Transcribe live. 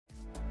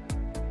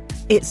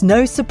It's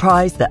no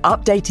surprise that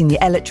updating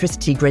the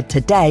electricity grid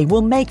today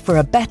will make for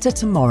a better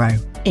tomorrow.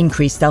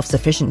 Increased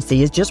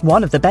self-sufficiency is just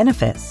one of the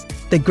benefits.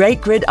 The Great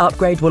Grid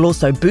Upgrade will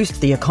also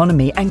boost the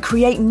economy and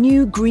create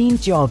new green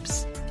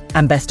jobs.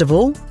 And best of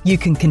all, you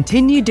can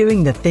continue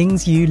doing the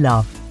things you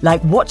love,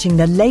 like watching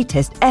the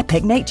latest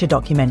epic nature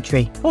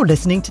documentary or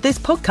listening to this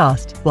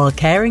podcast while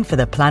caring for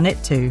the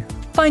planet too.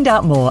 Find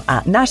out more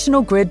at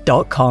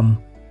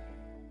nationalgrid.com.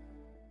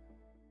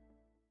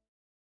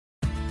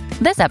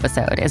 This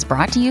episode is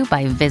brought to you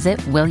by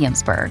Visit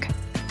Williamsburg.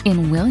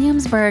 In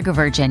Williamsburg,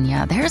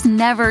 Virginia, there's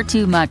never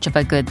too much of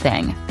a good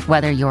thing.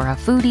 Whether you're a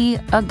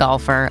foodie, a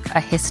golfer,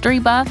 a history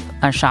buff,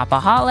 a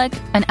shopaholic,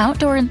 an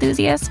outdoor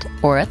enthusiast,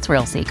 or a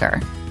thrill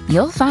seeker,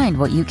 you'll find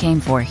what you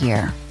came for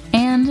here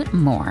and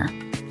more.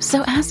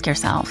 So ask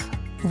yourself,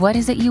 what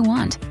is it you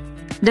want?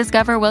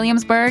 Discover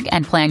Williamsburg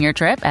and plan your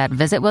trip at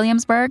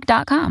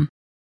visitwilliamsburg.com.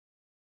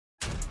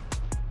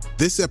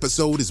 This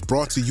episode is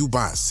brought to you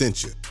by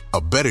Essentia. A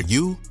better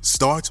you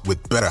starts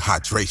with better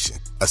hydration.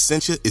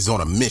 Essentia is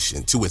on a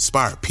mission to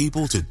inspire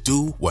people to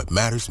do what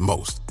matters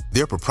most.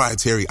 Their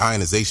proprietary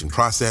ionization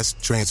process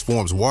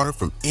transforms water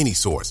from any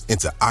source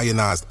into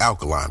ionized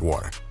alkaline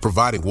water,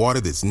 providing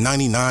water that's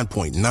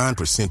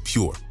 99.9%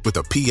 pure with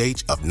a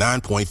pH of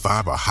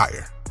 9.5 or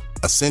higher.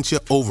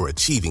 Essentia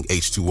Overachieving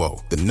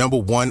H2O, the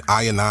 #1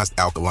 ionized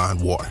alkaline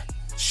water.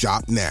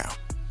 Shop now.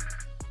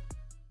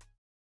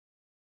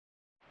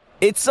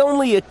 It's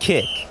only a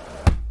kick,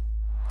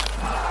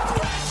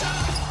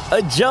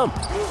 a jump,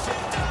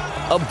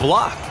 a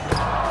block.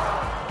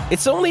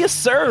 It's only a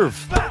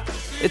serve.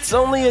 It's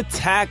only a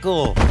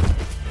tackle,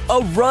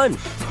 a run.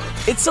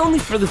 It's only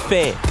for the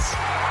fans.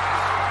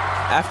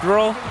 After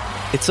all,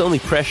 it's only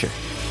pressure.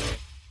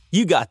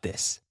 You got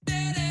this.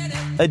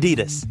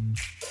 Adidas.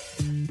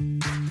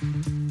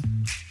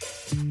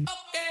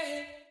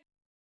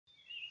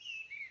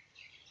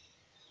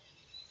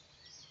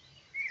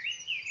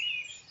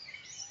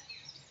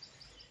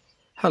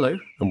 Hello,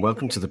 and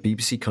welcome to the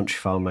BBC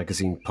Countryfile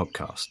magazine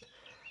podcast,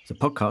 the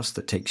podcast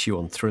that takes you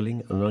on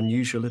thrilling and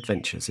unusual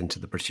adventures into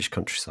the British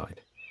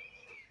countryside.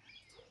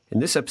 In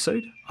this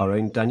episode, our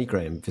own Danny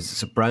Graham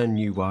visits a brand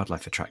new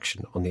wildlife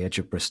attraction on the edge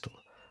of Bristol,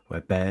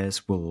 where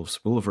bears, wolves,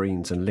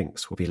 wolverines and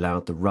lynx will be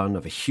allowed the run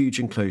of a huge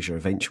enclosure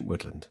of ancient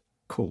woodland,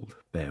 called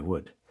Bear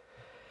Wood.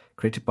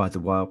 Created by the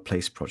Wild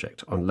Place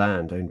Project on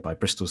land owned by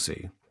Bristol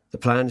Zoo, the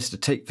plan is to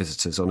take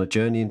visitors on a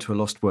journey into a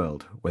lost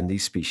world when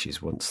these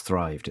species once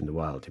thrived in the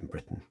wild in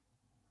Britain.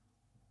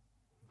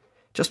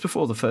 Just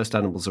before the first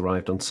animals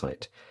arrived on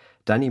site,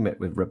 Danny met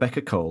with Rebecca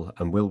Cole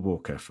and Will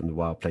Walker from the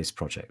Wild Place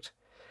Project,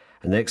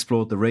 and they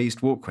explored the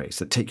raised walkways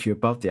that take you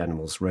above the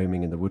animals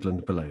roaming in the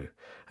woodland below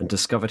and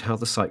discovered how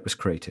the site was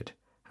created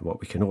and what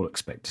we can all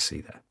expect to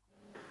see there.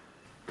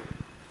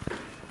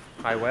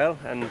 Hi Will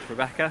and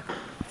Rebecca.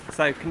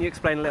 So can you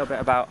explain a little bit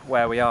about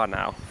where we are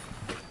now?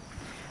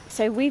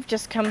 So we've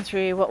just come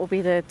through what will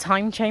be the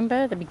time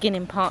chamber, the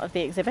beginning part of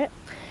the exhibit.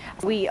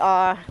 We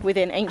are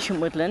within ancient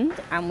woodland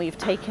and we've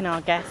taken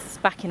our guests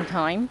back in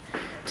time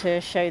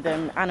to show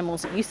them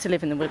animals that used to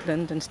live in the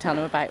woodland and to tell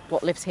them about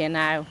what lives here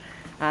now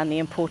and the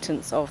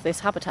importance of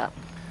this habitat.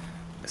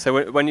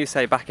 So when you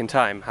say back in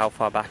time, how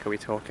far back are we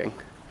talking?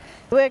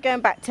 We're going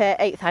back to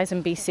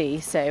 8000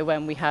 BC, so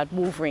when we had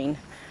wolverine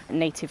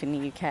native in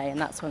the UK, and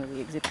that's one of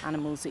the exhibit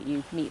animals that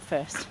you meet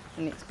first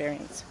in the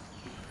experience.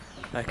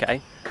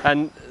 Okay,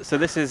 and so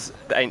this is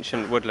the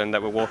ancient woodland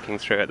that we're walking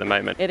through at the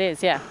moment. It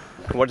is, yeah.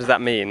 What does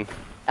that mean?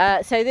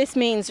 So this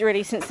means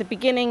really since the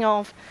beginning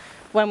of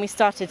when we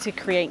started to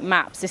create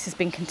maps, this has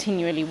been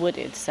continually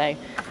wooded. So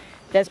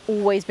there's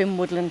always been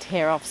woodland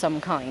here of some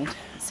kind.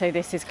 So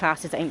this is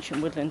classed as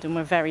ancient woodland and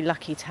we're very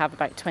lucky to have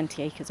about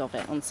 20 acres of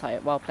it on site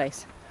at Wild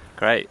Place.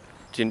 Great.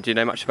 Do you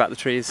know much about the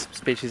trees,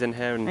 species in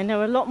here? I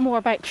know a lot more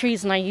about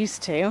trees than I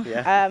used to.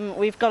 Yeah.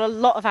 We've got a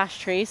lot of ash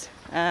trees.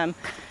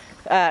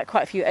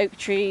 Quite a few oak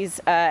trees,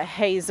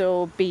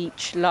 hazel,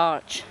 beech,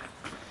 larch.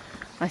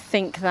 I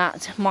think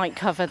that might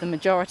cover the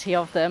majority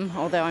of them,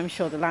 although I'm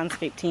sure the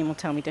landscape team will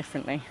tell me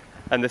differently.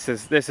 And this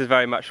is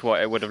very much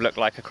what it would have looked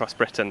like across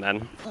Britain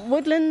then?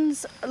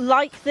 Woodlands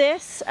like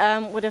this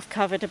would have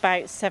covered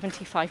about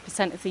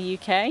 75% of the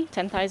UK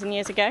 10,000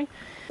 years ago.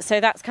 So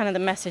that's kind of the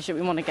message that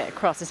we want to get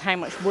across, is how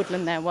much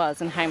woodland there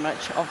was and how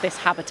much of this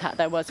habitat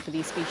there was for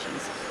these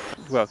species.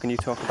 Well, can you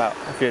talk about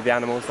a few of the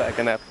animals that are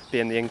going to be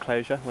in the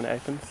enclosure when it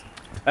opens?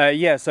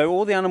 Yeah, so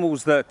all the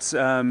animals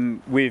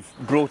that we've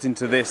brought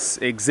into this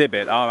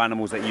exhibit are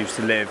animals that used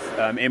to live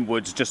in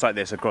woods just like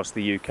this across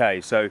the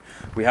UK. So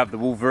we have the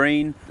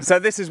wolverine. So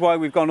this is why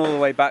we've gone all the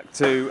way back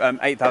to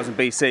 8000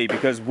 BC,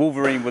 because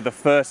wolverine were the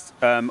first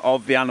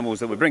of the animals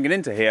that we're bringing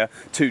into here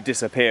to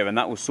disappear, and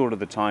that was sort of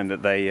the time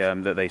that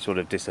they sort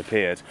of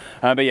disappeared.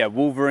 But yeah,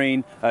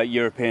 wolverine,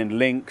 European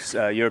lynx,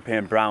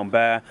 European brown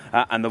bear,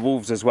 and the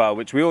wolves as well,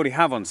 which we already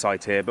have on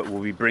site here, but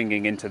we'll be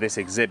bringing into this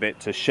exhibit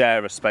to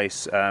share a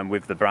space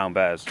with the brown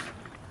bears.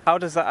 How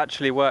does that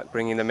actually work,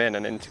 bringing them in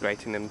and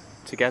integrating them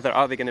together?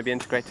 Are they going to be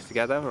integrated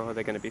together or are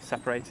they going to be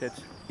separated?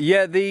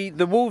 Yeah, the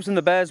wolves and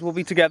the bears will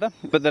be together,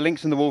 but the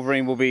lynx and the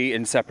wolverine will be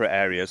in separate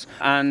areas.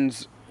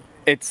 And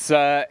It's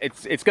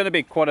going to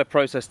be quite a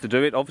process to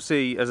do it.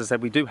 Obviously, as I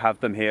said, we do have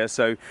them here,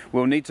 so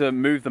we'll need to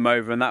move them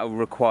over, and that will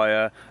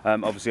require,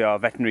 obviously, our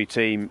veterinary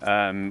team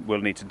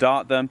will need to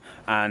dart them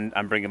and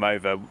bring them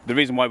over. The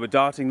reason why we're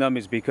darting them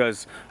is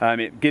because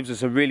it gives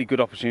us a really good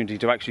opportunity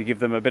to actually give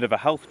them a bit of a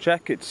health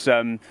check. It's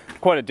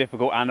quite a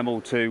difficult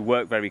animal to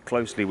work very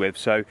closely with,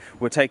 so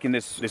we're taking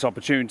this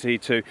opportunity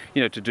to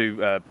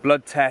do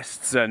blood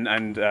tests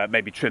and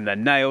maybe trim their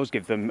nails,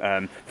 give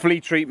them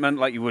flea treatment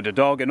like you would a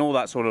dog, and all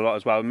that sort of lot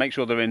as well. Make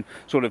sure they're in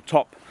sort of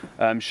top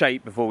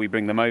shape before we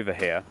bring them over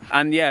here.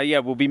 And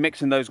we'll be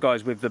mixing those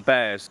guys with the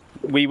bears.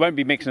 We won't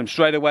be mixing them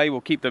straight away.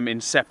 We'll keep them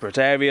in separate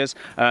areas,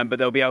 but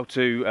they'll be able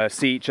to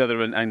see each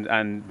other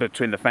and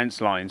between the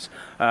fence lines.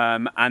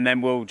 And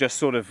then we'll just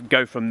sort of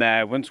go from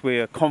there. Once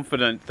we're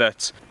confident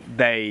that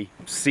they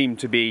seem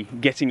to be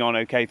getting on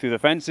okay through the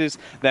fences,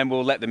 then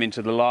we'll let them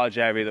into the large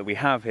area that we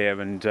have here,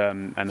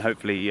 and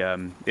hopefully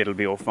it'll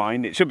be all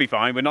fine. It should be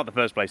fine. We're not the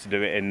first place to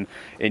do it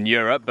in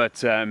Europe,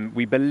 but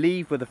we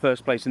believe we're the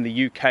first place in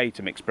the UK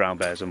to mix brown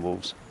bears and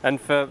wolves.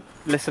 And for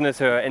listeners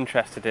who are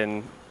interested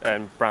in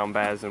brown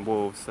bears and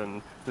wolves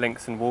and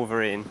lynx and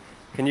wolverine,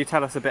 can you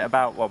tell us a bit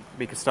about, well,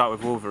 we could start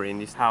with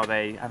wolverine, just how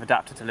they have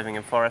adapted to living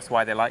in forests,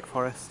 why they like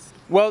forests?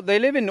 Well, they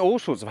live in all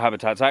sorts of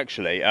habitats,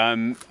 actually.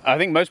 I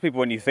think most people,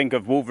 when you think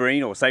of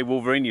Wolverine or say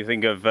Wolverine, you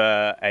think of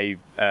a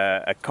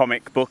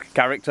comic book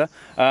character.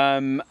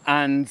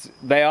 And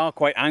they are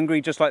quite angry,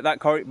 just like that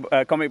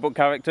comic book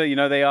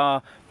character. They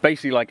are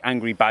basically like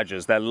angry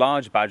badgers. They're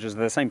large badgers.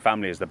 They're the same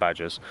family as the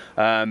badgers.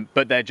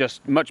 But they're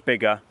just much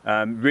bigger,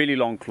 really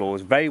long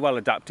claws, very well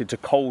adapted to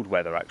cold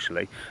weather,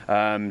 actually.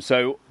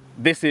 So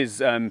this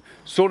is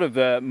sort of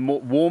the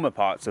warmer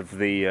parts of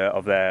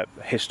their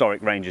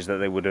historic ranges that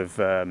they would have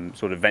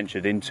sort of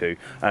ventured into,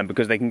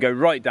 because they can go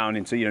right down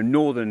into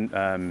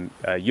northern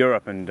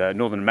Europe and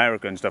Northern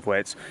America and stuff, where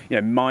it's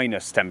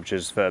minus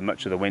temperatures for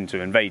much of the winter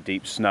and very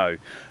deep snow.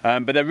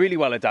 But they're really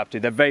well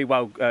adapted. They're very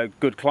well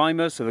good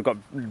climbers, so they've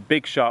got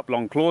big, sharp,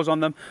 long claws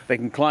on them. They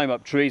can climb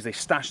up trees. They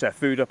stash their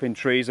food up in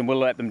trees, and we'll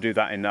let them do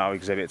that in our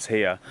exhibits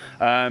here.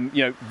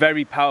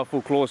 Very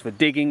powerful claws for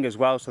digging as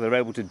well, so they're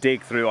able to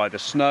dig through either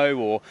snow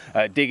or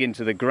dig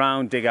into the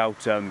ground, dig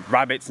out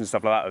rabbits and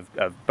stuff like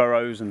that of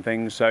burrows and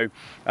things. So,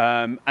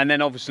 and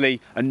then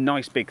obviously a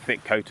nice big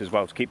thick coat as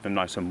well to keep them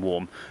nice and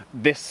warm.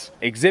 This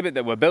exhibit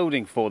that we're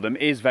building for them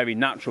is very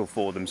natural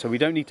for them, so we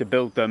don't need to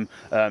build them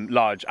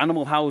large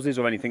animal houses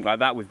or anything like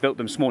that. We've built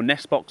them small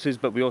nest boxes,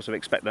 but we also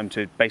expect them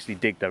to basically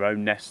dig their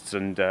own nests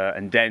and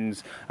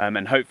dens,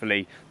 and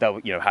hopefully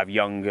they'll have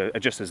young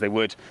just as they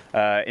would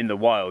in the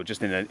wild,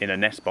 just in a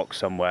nest box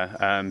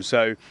somewhere.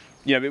 So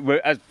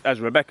we're, as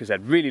Rebecca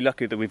said, really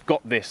lucky that we've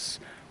got this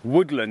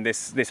woodland,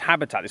 this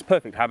habitat, this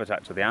perfect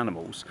habitat to the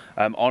animals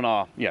on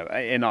our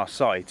in our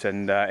site,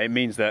 and it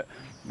means that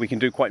we can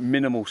do quite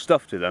minimal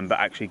stuff to them, but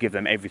actually give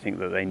them everything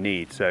that they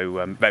need.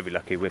 So very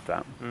lucky with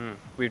that.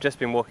 We've just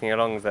been walking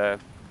along the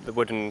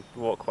wooden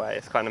walkway.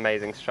 It's quite an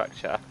amazing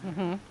structure.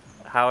 Mm-hmm.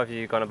 How have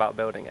you gone about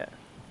building it?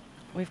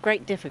 With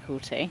great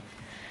difficulty.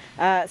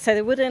 So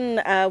the wooden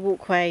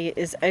walkway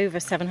is over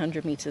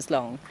 700 metres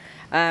long,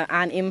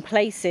 and in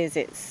places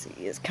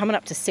it's coming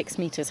up to 6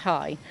 metres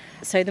high.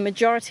 So the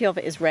majority of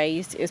it is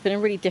raised. It's been a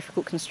really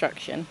difficult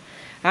construction,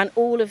 and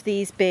all of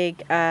these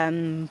big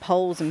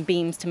poles and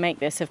beams to make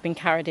this have been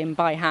carried in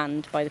by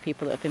hand by the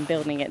people that have been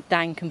building it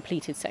down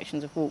completed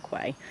sections of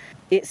walkway.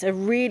 It's a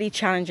really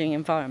challenging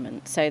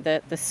environment. So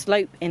the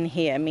slope in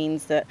here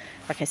means that,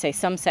 like I say,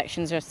 some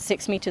sections are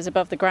 6 metres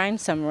above the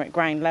ground, some are at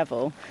ground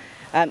level.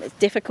 It's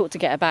difficult to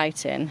get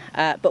about in,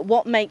 but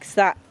what makes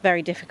that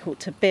very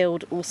difficult to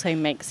build also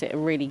makes it a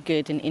really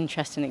good and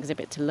interesting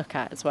exhibit to look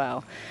at as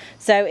well.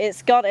 So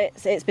it's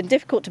been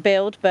difficult to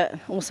build, but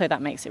also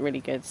that makes it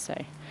really good. So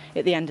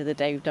at the end of the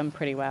day, we've done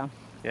pretty well.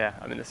 Yeah,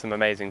 I mean, there's some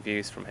amazing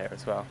views from here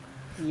as well.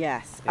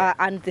 Yes, yeah.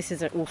 And this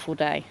is an awful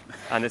day.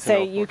 And it's so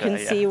an awful you can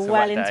day, see yeah.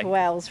 well into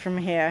Wales from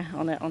here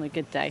on a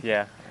good day.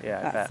 Yeah.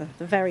 That's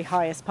the very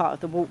highest part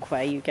of the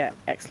walkway. You get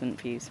excellent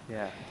views.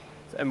 Yeah.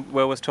 And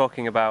Will was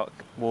talking about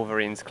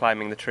wolverines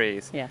climbing the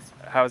trees. Yes.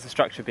 How has the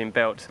structure been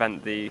built to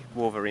prevent the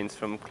wolverines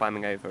from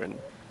climbing over? And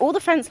all the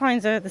fence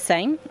lines are the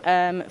same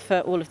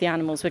for all of the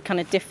animals, with kind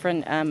of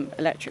different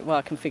electric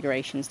wire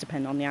configurations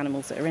depending on the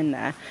animals that are in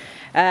there.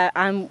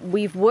 And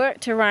we've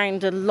worked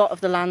around a lot of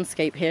the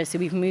landscape here, so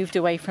we've moved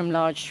away from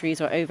large trees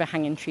or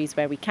overhanging trees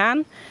where we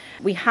can.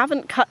 We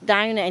haven't cut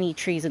down any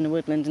trees in the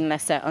woodland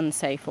unless they're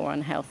unsafe or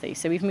unhealthy,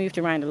 so we've moved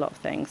around a lot of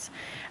things.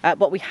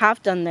 What we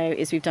have done though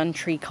is we've done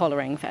tree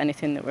collaring for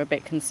anything that we're a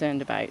bit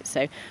concerned about.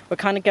 So we're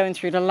kind of going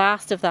through the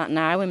last of that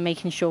now and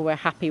making sure we're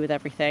happy with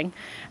everything.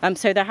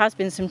 So there has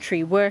been some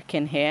tree work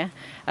in here,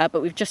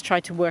 but we've just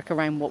tried to work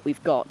around what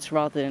we've got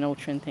rather than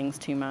altering things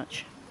too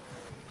much.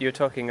 You were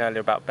talking earlier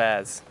about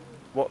bears.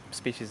 What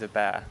species of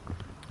bear?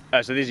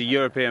 So these are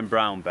European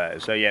brown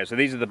bears. So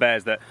these are the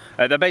bears that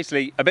they're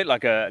basically a bit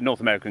like a North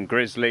American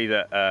grizzly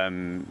that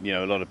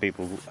a lot of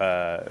people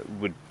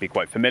would be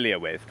quite familiar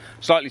with.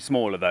 Slightly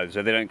smaller though,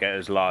 so they don't get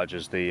as large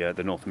as the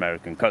North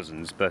American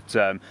cousins, but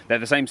they're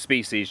the same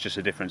species, just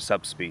a different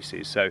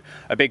subspecies. So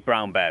a big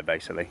brown bear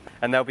basically.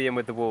 And they'll be in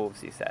with the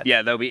wolves, you said?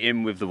 Yeah, they'll be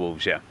in with the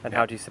wolves. Yeah. And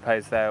how do you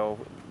suppose they'll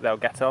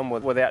get on?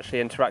 Will they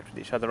actually interact with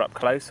each other up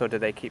close, or do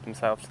they keep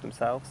themselves to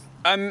themselves?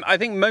 I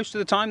think most of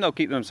the time they'll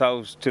keep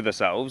themselves to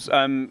themselves.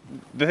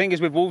 The thing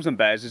is with wolves and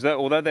bears is that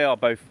although they are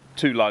both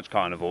two large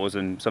carnivores,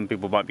 and some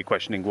people might be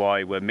questioning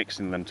why we're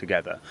mixing them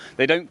together,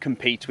 they don't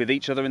compete with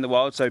each other in the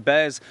wild. So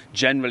bears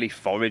generally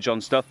forage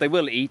on stuff. They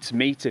will eat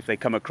meat if they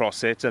come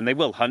across it, and they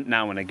will hunt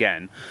now and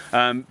again.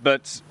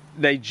 But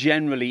they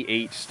generally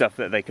eat stuff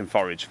that they can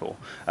forage for.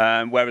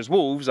 Whereas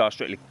wolves are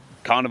strictly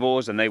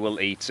carnivores, and they will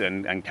eat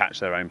and catch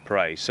their own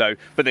prey. So,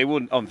 but they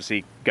wouldn't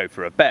obviously go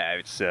for a bear.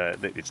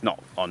 It's not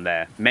on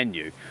their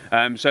menu.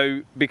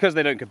 So because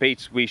they don't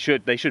compete,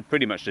 they should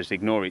pretty much just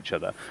ignore each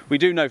other. We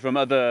do know from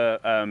other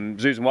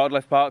zoos and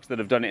wildlife parks that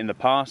have done it in the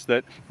past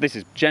that this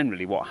is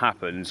generally what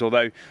happens.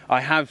 Although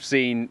I have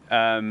seen.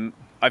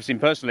 I've seen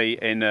personally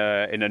in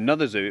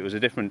another zoo, it was a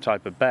different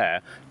type of bear,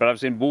 but I've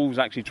seen wolves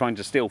actually trying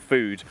to steal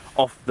food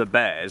off the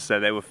bears. So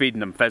they were feeding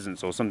them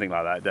pheasants or something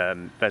like that,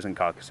 pheasant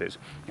carcasses,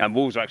 and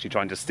wolves were actually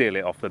trying to steal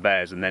it off the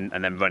bears and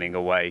then running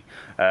away.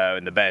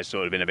 And the bears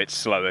sort of been a bit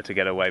slower to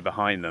get away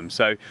behind them.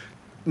 So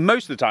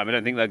most of the time I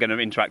don't think they're going to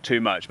interact too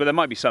much, but there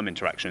might be some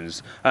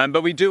interactions.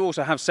 But we do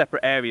also have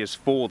separate areas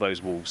for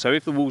those wolves. So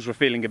if the wolves were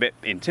feeling a bit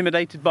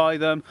intimidated by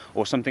them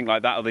or something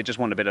like that, or they just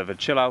want a bit of a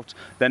chill out,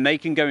 then they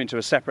can go into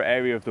a separate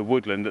area of the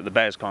woodland that the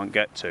bears can't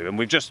get to. And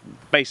we've just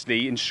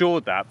basically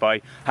ensured that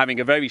by having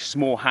a very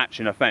small hatch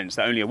in a fence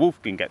that only a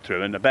wolf can get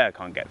through and a bear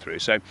can't get through.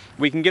 So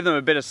we can give them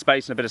a bit of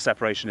space and a bit of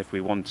separation if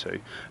we want to.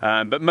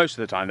 But most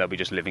of the time they'll be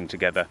just living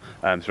together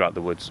throughout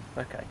the woods.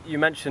 Okay. You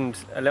mentioned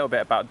a little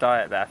bit about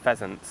diet there,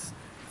 pheasants.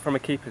 From a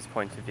keeper's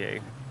point of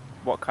view,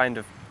 what kind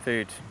of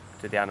food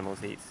do the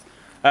animals eat?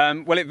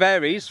 Well, it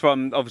varies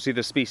from obviously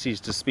the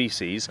species to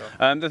species.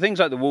 Sure. The things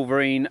like the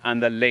wolverine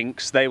and the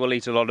lynx, they will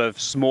eat a lot of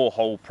small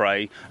whole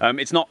prey.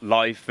 It's not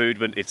live food,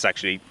 but it's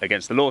actually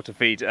against the law to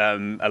feed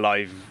a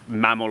live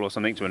mammal or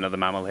something to another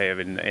mammal here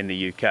in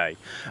the UK.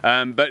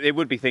 But it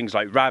would be things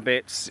like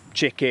rabbits,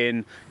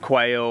 chicken,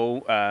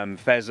 quail,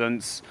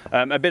 pheasants,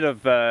 a bit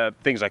of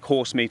things like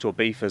horse meat or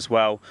beef as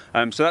well.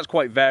 So that's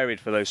quite varied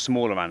for those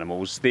smaller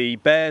animals. The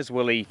bears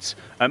will eat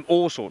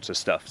all sorts of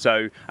stuff.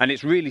 And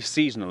it's really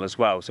seasonal as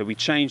well. So we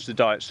change the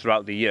diets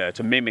throughout the year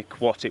to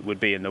mimic what it would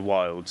be in the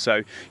wild.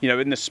 So,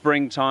 in the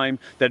springtime,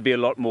 there'd be a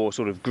lot more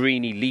sort of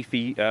greeny,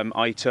 leafy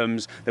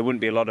items. There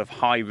wouldn't be a lot of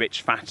high,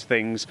 rich fat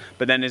things.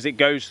 But then as it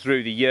goes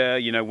through the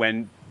year,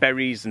 when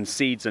berries and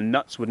seeds and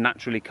nuts would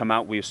naturally come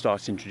out, we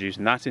start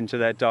introducing that into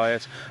their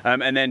diet.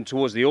 And then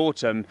towards the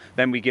autumn,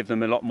 then we give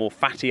them a lot more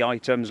fatty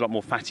items, a lot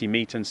more fatty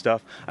meat and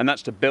stuff. And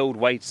that's to build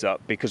weights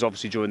up, because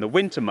obviously during the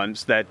winter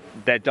months,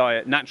 their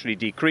diet naturally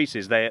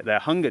decreases, their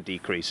hunger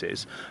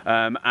decreases,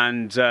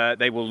 and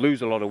they will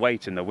lose a lot of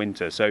weight in the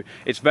winter. So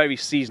it's very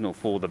seasonal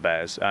for the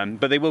bears.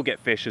 But they will get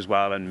fish as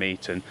well, and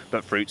meat,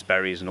 but fruits,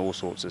 berries and all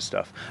sorts of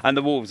stuff. And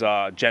the wolves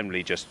are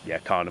generally just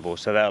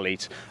carnivores, so they'll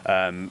eat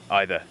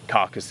either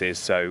carcasses,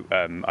 so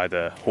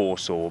either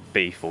horse or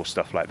beef or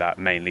stuff like that,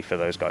 mainly for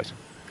those guys.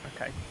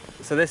 Okay,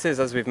 so this is,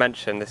 as we've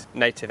mentioned, this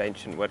native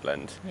ancient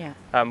woodland. Yeah.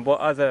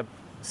 What other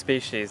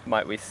species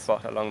might we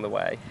spot along the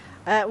way?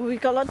 We've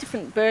got a lot of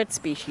different bird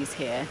species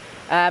here,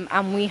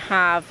 and we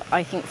have,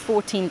 I think,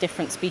 14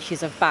 different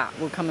species of bat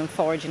will come and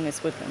forage in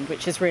this woodland,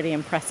 which is really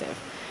impressive.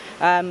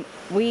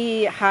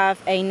 We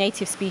have a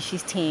native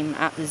species team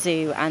at the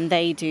zoo, and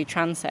they do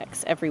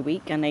transects every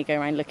week, and they go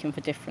around looking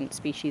for different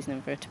species and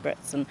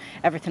invertebrates and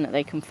everything that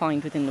they can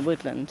find within the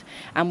woodland.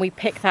 And we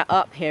pick that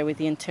up here with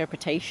the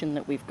interpretation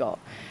that we've got.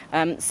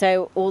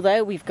 So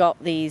although we've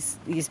got these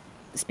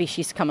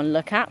species to come and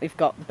look at, we've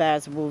got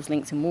bears, wolves,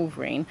 lynx and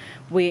wolverine,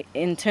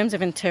 in terms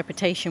of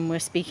interpretation, we're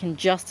speaking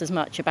just as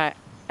much about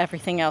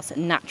everything else that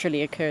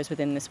naturally occurs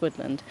within this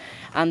woodland,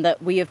 and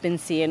that we have been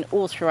seeing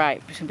all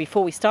throughout.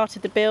 Before we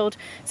started the build,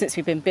 since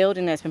we've been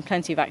building, there's been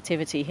plenty of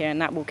activity here,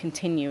 and that will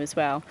continue as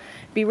well.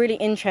 It'd be really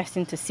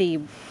interesting to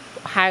see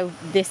how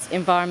this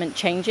environment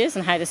changes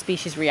and how the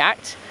species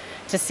react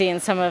to seeing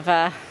some of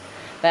the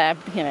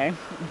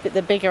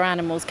bigger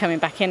animals coming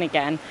back in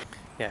again.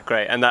 Yeah,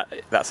 great. And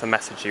that's a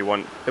message you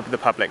want the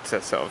public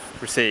to sort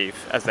of receive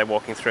as they're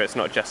walking through. It's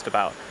not just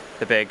about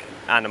the big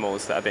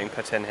animals that are being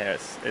put in here,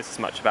 it's as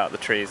much about the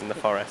trees and the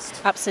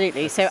forest.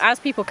 Absolutely. So as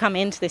people come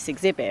into this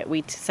exhibit,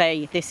 we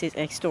say this is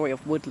a story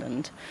of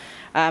woodland.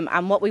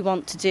 And what we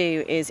want to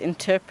do is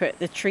interpret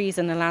the trees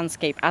and the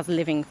landscape as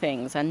living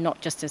things and not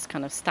just as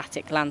kind of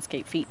static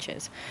landscape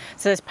features.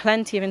 So there's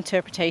plenty of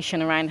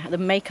interpretation around the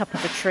makeup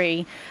of a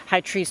tree, how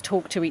trees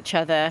talk to each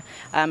other,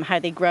 how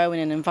they grow in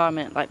an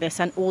environment like this,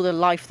 and all the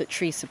life that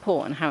trees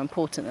support and how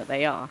important that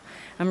they are.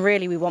 And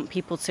really we want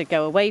people to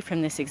go away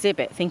from this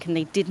exhibit thinking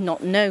they did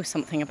not know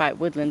something about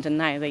woodland, and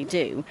now they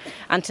do,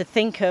 and to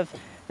think of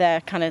their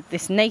kind of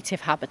this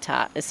native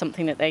habitat is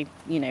something that they,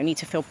 need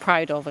to feel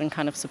proud of and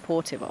kind of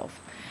supportive of.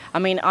 I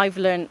mean, I've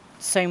learned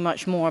so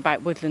much more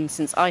about woodland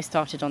since I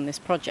started on this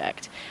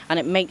project, and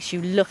it makes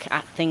you look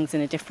at things in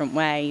a different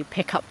way. You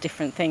pick up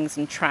different things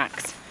and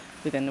tracks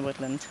within the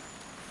woodland.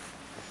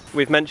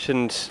 We've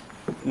mentioned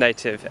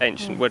native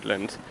ancient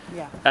woodland,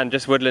 and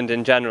just woodland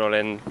in general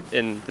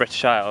in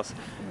British Isles.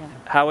 Yeah.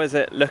 How is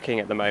it looking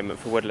at the moment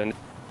for woodland?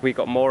 We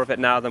got more of it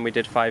now than we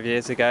did 5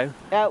 years ago.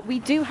 We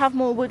do have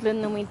more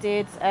woodland than we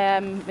did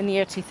in the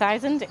year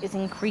 2000. It is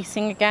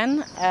increasing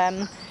again.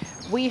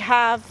 We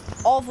have,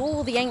 of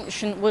all the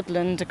ancient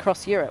woodland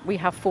across Europe, we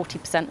have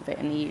 40% of it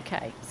in the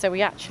UK. So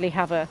we actually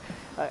have a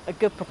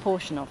good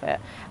proportion of it.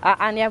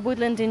 And yeah,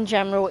 woodland in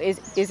general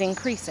is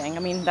increasing. I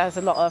mean, there's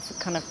a lot of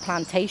kind of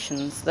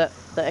plantations that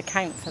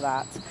account for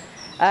that.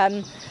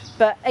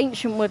 But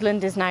ancient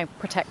woodland is now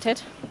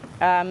protected.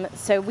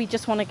 So we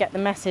just want to get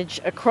the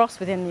message across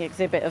within the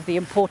exhibit of the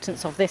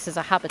importance of this as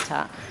a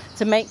habitat,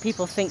 to make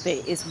people think that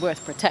it is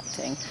worth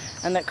protecting,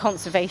 and that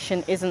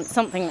conservation isn't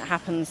something that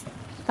happens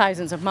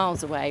thousands of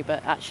miles away,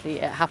 but actually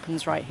it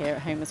happens right here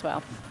at home as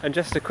well. And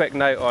just a quick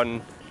note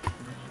on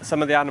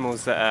some of the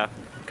animals that are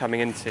coming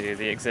into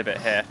the exhibit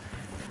here.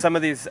 Some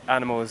of these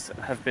animals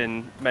have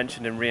been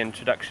mentioned in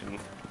reintroduction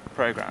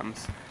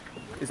programs.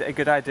 Is it a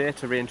good idea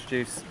to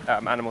reintroduce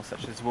animals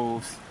such as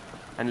wolves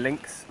and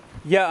lynx?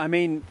 Yeah, I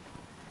mean,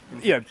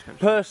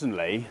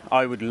 personally,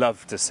 I would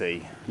love to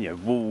see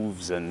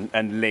wolves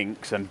and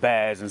lynx and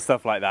bears and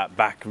stuff like that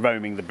back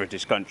roaming the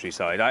British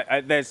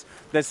countryside.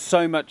 There's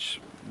so much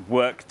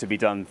work to be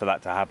done for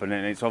that to happen,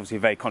 and it's obviously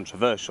a very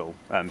controversial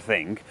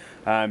thing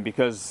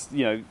because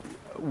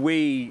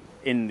we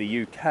in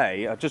the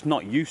UK are just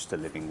not used to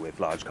living with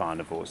large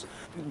carnivores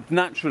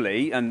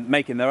naturally and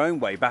making their own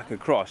way back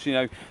across.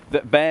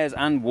 That bears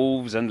and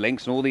wolves and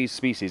lynx and all these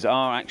species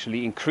are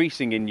actually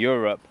increasing in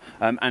Europe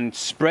and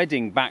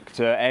spreading back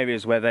to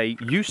areas where they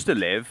used to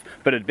live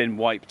but had been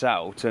wiped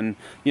out. And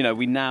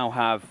we now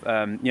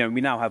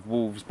have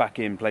wolves back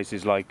in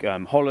places like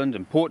Holland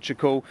and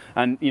Portugal,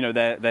 and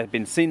they've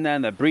been seen there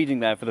and they're breeding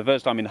there for the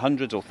first time in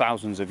hundreds or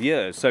thousands of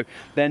years. So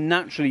they're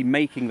naturally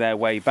making their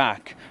way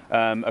back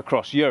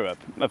across Europe.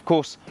 Of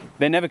course,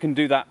 they never can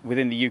do that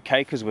within the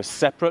UK because we're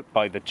separate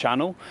by the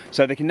channel,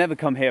 so they can never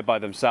come here by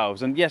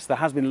themselves. And yes, there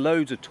has been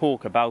loads of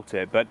talk about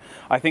it, but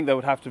I think there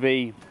would have to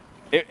be,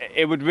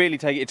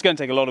 it's going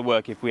to take a lot of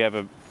work if we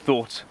ever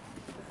thought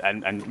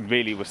and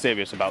really were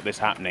serious about this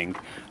happening.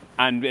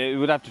 And it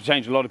would have to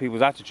change a lot of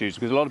people's attitudes,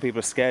 because a lot of people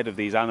are scared of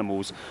these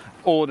animals,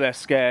 or they're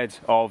scared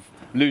of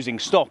losing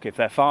stock if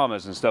they're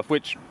farmers and stuff,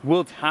 which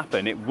would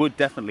happen. It would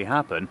definitely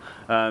happen.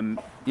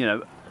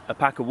 A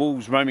pack of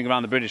wolves roaming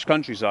around the British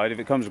countryside, if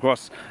it comes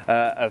across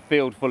a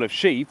field full of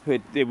sheep,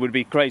 it would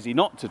be crazy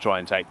not to try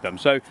and take them.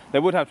 So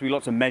there would have to be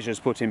lots of measures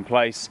put in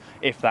place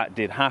if that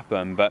did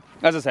happen. But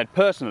as I said,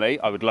 personally,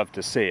 I would love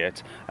to see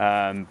it,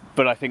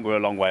 but I think we're a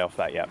long way off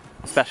that yet.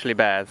 Especially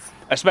bears.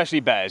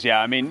 Especially bears,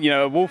 yeah. I mean,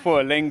 a wolf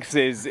or a lynx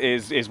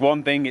is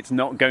one thing. It's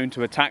not going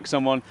to attack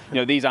someone.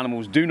 These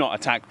animals do not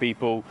attack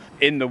people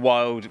in the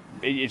wild.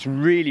 It's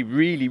really,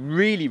 really,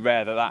 really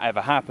rare that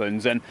ever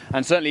happens. And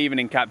certainly even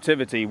in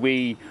captivity,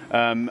 we,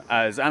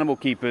 as animal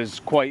keepers,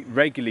 quite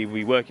regularly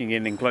we working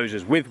in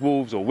enclosures with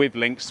wolves or with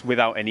lynx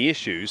without any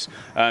issues.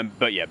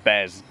 But yeah,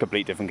 bears,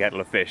 complete different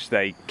kettle of fish.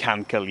 They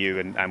can kill you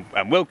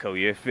and will kill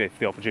you if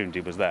the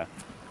opportunity was there.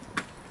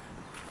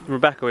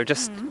 Rebecca, we're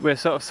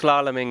sort of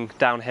slaloming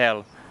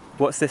downhill.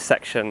 What's this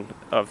section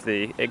of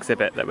the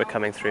exhibit that we're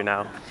coming through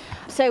now?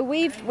 So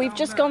we've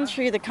just gone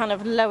through the kind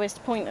of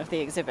lowest point of the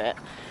exhibit.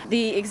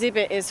 The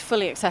exhibit is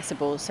fully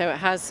accessible, so it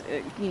has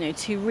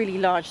two really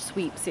large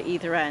sweeps at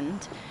either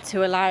end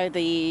to allow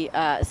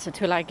guests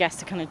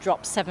to kind of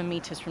drop 7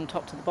 meters from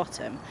top to the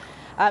bottom.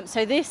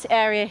 So this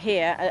area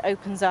here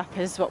opens up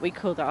as what we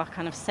call our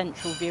kind of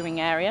central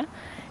viewing area.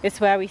 It's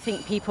where we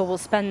think people will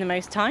spend the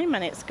most time,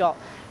 and it's got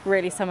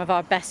really some of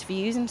our best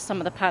views into some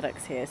of the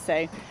paddocks here.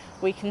 So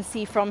we can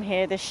see from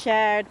here the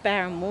shared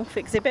bear and wolf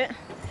exhibit,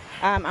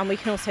 and we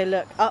can also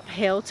look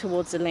uphill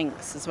towards the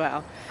lynx as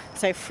well.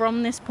 So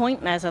from this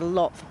point there's a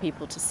lot for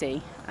people to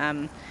see,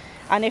 and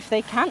if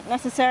they can't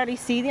necessarily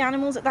see the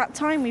animals at that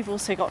time, we've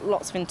also got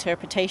lots of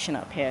interpretation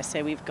up here.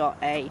 So we've got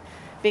a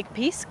big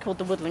piece called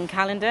the woodland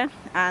calendar,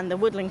 and the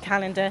woodland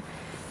calendar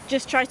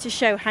just tries to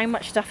show how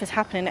much stuff is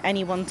happening at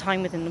any one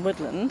time within the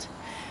woodland.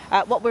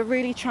 What we're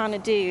really trying to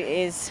do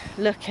is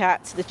look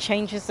at the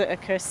changes that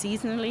occur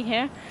seasonally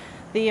here.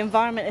 The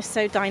environment is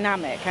so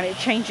dynamic and it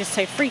changes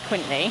so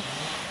frequently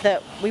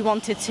that we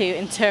wanted to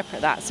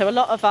interpret that. So a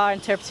lot of our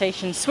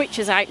interpretation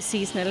switches out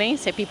seasonally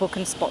so people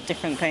can spot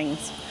different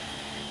things.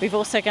 We're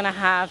also going to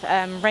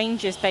have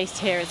rangers based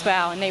here as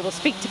well, and they will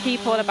speak to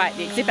people about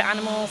the exhibit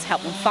animals,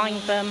 help them find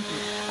them,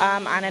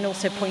 and then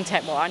also point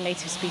out what our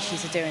native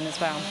species are doing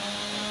as well.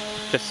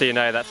 Just so you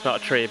know, that's not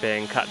a tree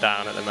being cut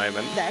down at the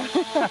moment. No.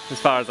 As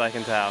far as I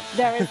can tell.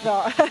 There is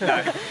not.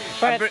 No.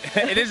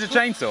 It is a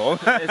chainsaw.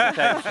 It is a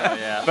chainsaw,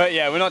 yeah. But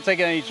yeah, we're not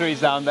taking any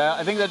trees down there.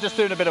 I think they're just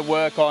doing a bit of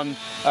work on,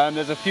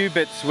 there's a few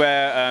bits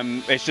where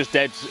it's just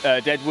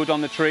dead wood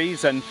on the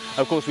trees, and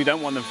of course we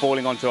don't want them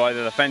falling onto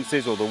either the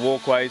fences or the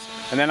walkways.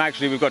 And then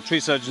actually we've got tree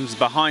surgeons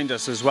behind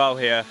us as well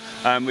here,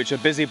 which are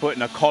busy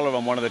putting a collar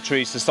on one of the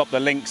trees to stop the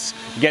lynx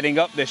getting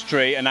up this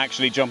tree and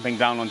actually jumping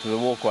down onto the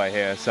walkway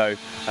here. So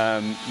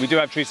we do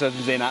have tree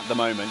surgeons in at the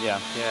moment, yeah.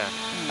 Yeah,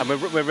 and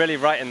we're really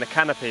right in the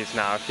canopies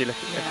now. If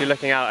you're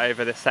looking out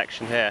over this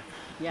section here,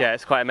 yeah,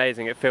 it's quite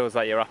amazing. It feels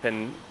like you're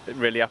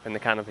really up in the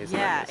canopies.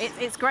 Yeah,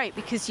 it's great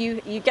because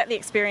you get the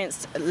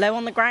experience low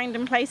on the ground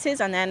in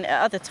places, and then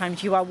at other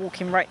times you are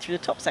walking right through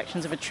the top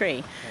sections of a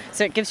tree.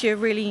 So it gives you a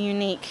really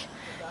unique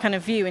kind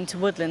of view into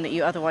woodland that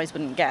you otherwise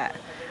wouldn't get.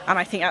 And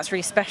I think that's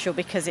really special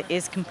because it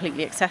is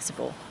completely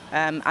accessible,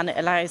 and it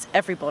allows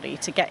everybody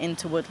to get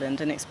into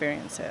woodland and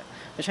experience it,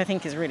 which I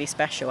think is really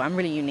special and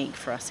really unique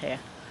for us here.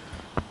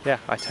 Yeah,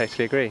 I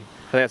totally agree. I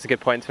think that's a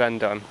good point to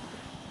end on.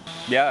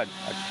 Yeah,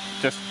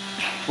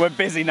 we're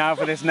busy now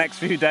for this next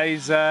few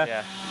days.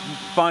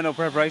 Final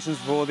preparations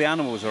before the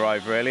animals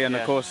arrive, really. And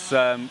of course,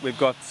 we've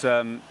got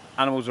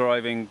animals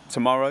arriving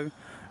tomorrow,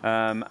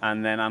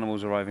 and then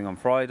animals arriving on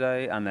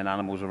Friday, and then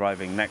animals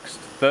arriving next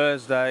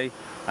Thursday,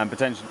 and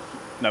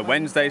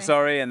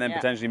Wednesday, and then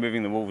potentially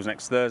moving the wolves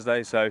next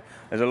Thursday. So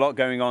there's a lot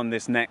going on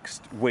this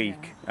next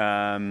week.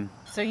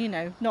 So,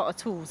 not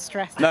at all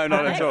stressed. No,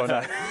 not at all,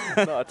 no. Not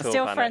at all.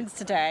 Still panic. friends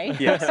today.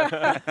 Yes.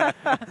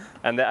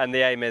 and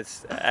the aim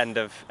is end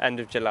of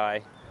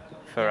July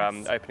for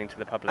opening to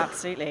the public.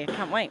 Absolutely,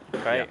 can't wait.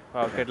 Great. Yeah.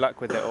 Well, good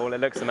luck with it all. It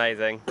looks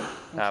amazing.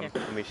 Thank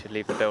you. And we should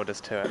leave the builders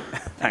to it.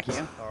 Thank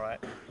you. All right.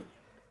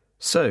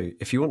 So,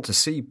 if you want to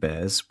see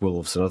bears,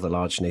 wolves and other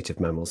large native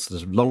mammals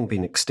that have long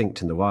been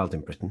extinct in the wild in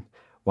Britain,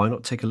 why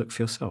not take a look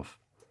for yourself?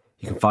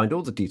 You can find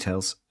all the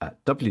details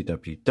at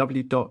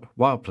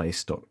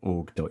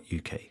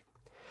www.wildplace.org.uk.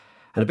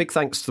 And a big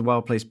thanks to the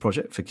Wild Place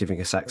Project for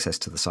giving us access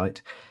to the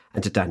site,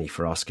 and to Danny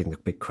for asking the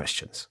big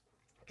questions.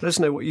 Let us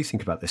know what you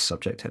think about this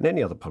subject and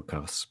any other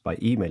podcasts by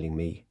emailing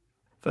me,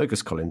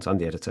 Fergus Collins, I'm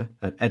the editor,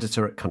 at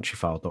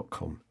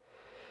editor@countryfile.com.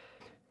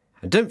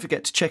 And don't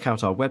forget to check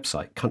out our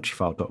website,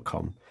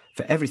 countryfile.com,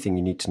 for everything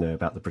you need to know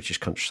about the British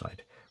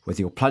countryside, whether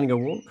you're planning a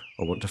walk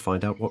or want to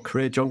find out what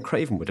career John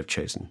Craven would have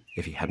chosen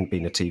if he hadn't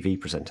been a TV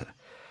presenter.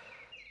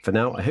 For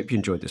now, I hope you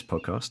enjoyed this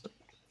podcast,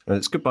 and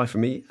it's goodbye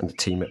from me and the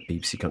team at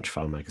BBC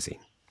Countryfile magazine.